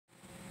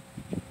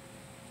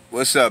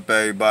What's up,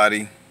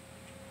 everybody?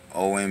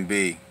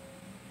 OMB.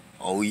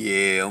 Oh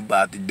yeah, I'm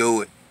about to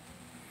do it.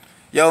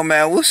 Yo,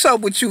 man, what's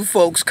up with you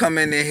folks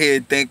coming in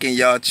here thinking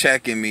y'all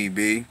checking me,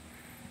 B?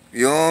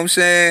 You know what I'm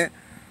saying?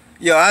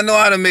 Yo, I know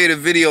I done made a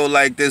video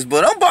like this,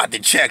 but I'm about to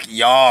check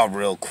y'all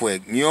real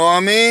quick. You know what I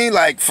mean?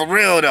 Like, for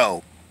real,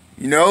 though.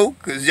 You know?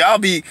 Because y'all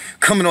be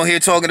coming on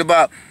here talking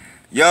about,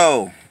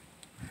 yo,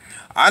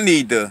 I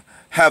need to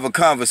have a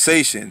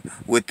conversation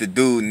with the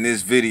dude in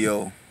this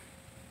video.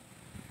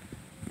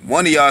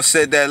 One of y'all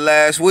said that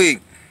last week.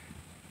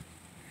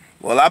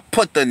 Well, I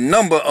put the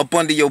number up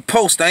under your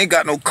post. I ain't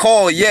got no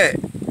call yet.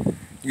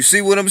 You see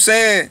what I'm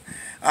saying?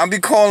 I'll be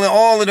calling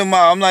all of them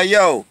out. I'm like,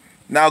 yo,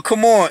 now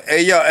come on.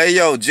 Hey,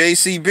 yo,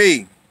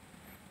 JCB.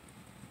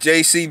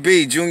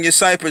 JCB, Junior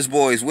Cypress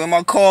Boys. Where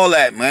my call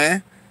at,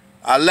 man?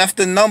 I left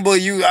the number.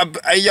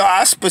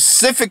 I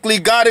specifically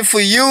got it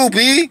for you,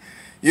 B.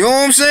 You know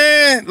what I'm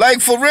saying?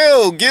 Like, for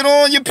real. Get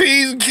on your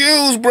P's and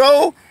Q's,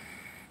 bro.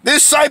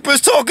 This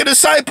Cypress talking to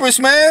Cypress,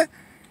 man.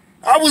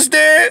 I was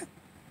there.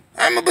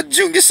 I remember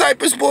Junior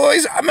Cypress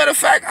Boys. As a matter of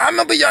fact, I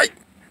remember y'all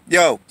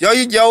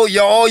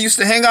all used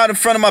to hang out in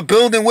front of my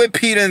building with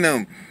Pete and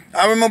them.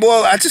 I remember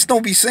I just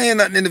don't be saying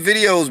nothing in the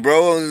videos,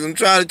 bro. I'm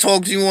trying to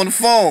talk to you on the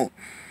phone.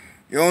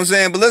 You know what I'm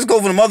saying? But let's go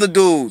for them other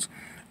dudes.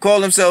 Call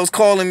themselves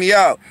calling me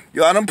out.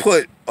 Yo, I done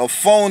put a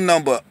phone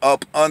number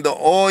up under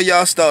all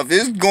y'all stuff.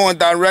 It's going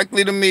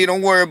directly to me.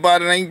 Don't worry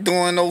about it. I ain't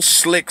doing no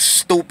slick,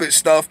 stupid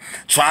stuff,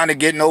 trying to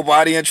get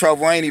nobody in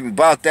trouble. I ain't even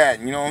about that.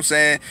 You know what I'm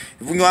saying?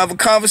 If we're going to have a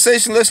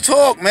conversation, let's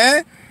talk,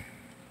 man.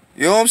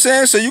 You know what I'm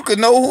saying? So you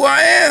can know who I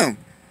am.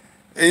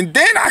 And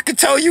then I could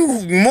tell you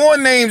more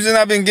names than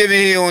I've been giving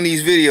here on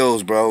these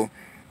videos, bro.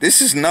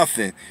 This is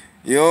nothing.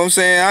 You know what I'm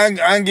saying?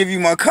 I can give you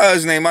my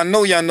cousin's name. I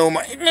know y'all know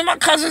my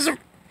cousins are...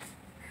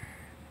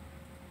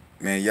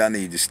 Man, y'all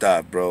need to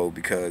stop, bro,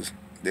 because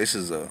this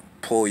is a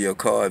pull your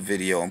card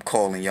video. I'm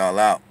calling y'all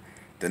out.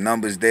 The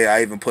number's there.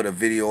 I even put a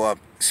video up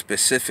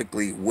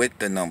specifically with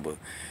the number.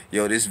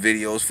 Yo, this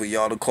video's for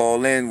y'all to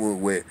call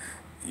in with,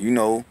 you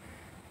know,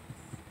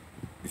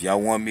 if y'all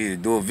want me to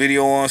do a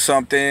video on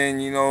something,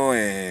 you know,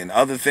 and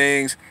other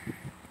things.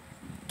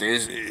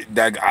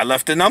 I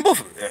left the number,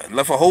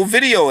 left a whole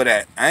video of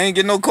that. I ain't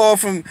get no call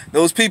from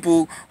those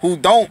people who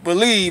don't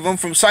believe I'm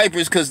from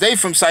Cypress because they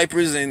from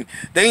Cypress and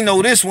they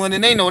know this one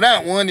and they know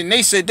that one and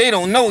they said they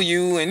don't know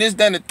you and this,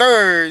 that, and the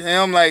third. And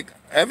I'm like,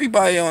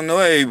 everybody don't know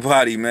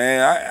everybody,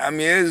 man. I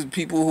mean, there's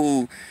people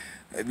who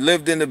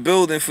lived in the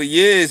building for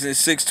years in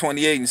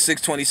 628 and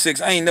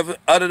 626. I ain't never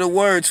uttered a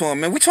word to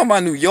them, man. We talking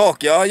about New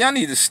York, y'all. Y'all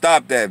need to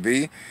stop that,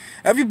 B.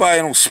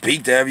 Everybody don't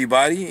speak to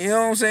everybody. You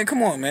know what I'm saying?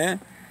 Come on,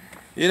 man.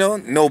 You know,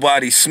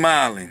 nobody's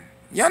smiling.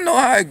 Y'all know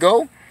how it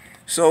go.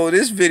 So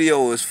this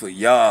video is for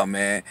y'all,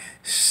 man.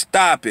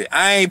 Stop it.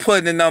 I ain't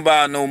putting the number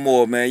out no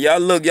more, man. Y'all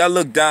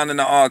look down in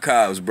the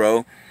archives,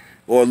 bro.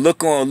 Or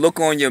look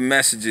on your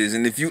messages.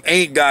 And if you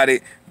ain't got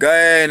it, go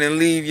ahead and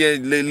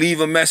leave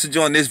a message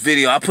on this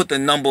video. I put the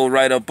number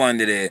right up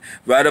under there.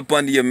 Right up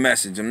under your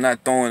message. I'm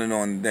not throwing it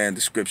on the damn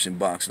description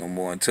box no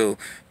more until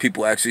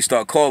people actually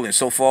start calling.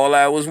 So far all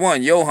I was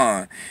one,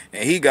 Johan.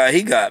 And he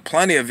got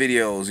plenty of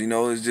videos, you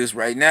know. It's just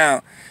right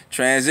now,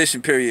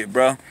 transition period,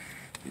 bro.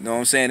 You know what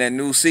I'm saying? That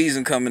new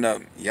season coming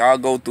up. Y'all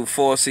go through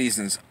 4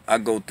 seasons. I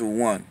go through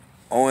 1.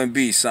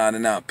 OMB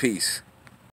signing out. Peace.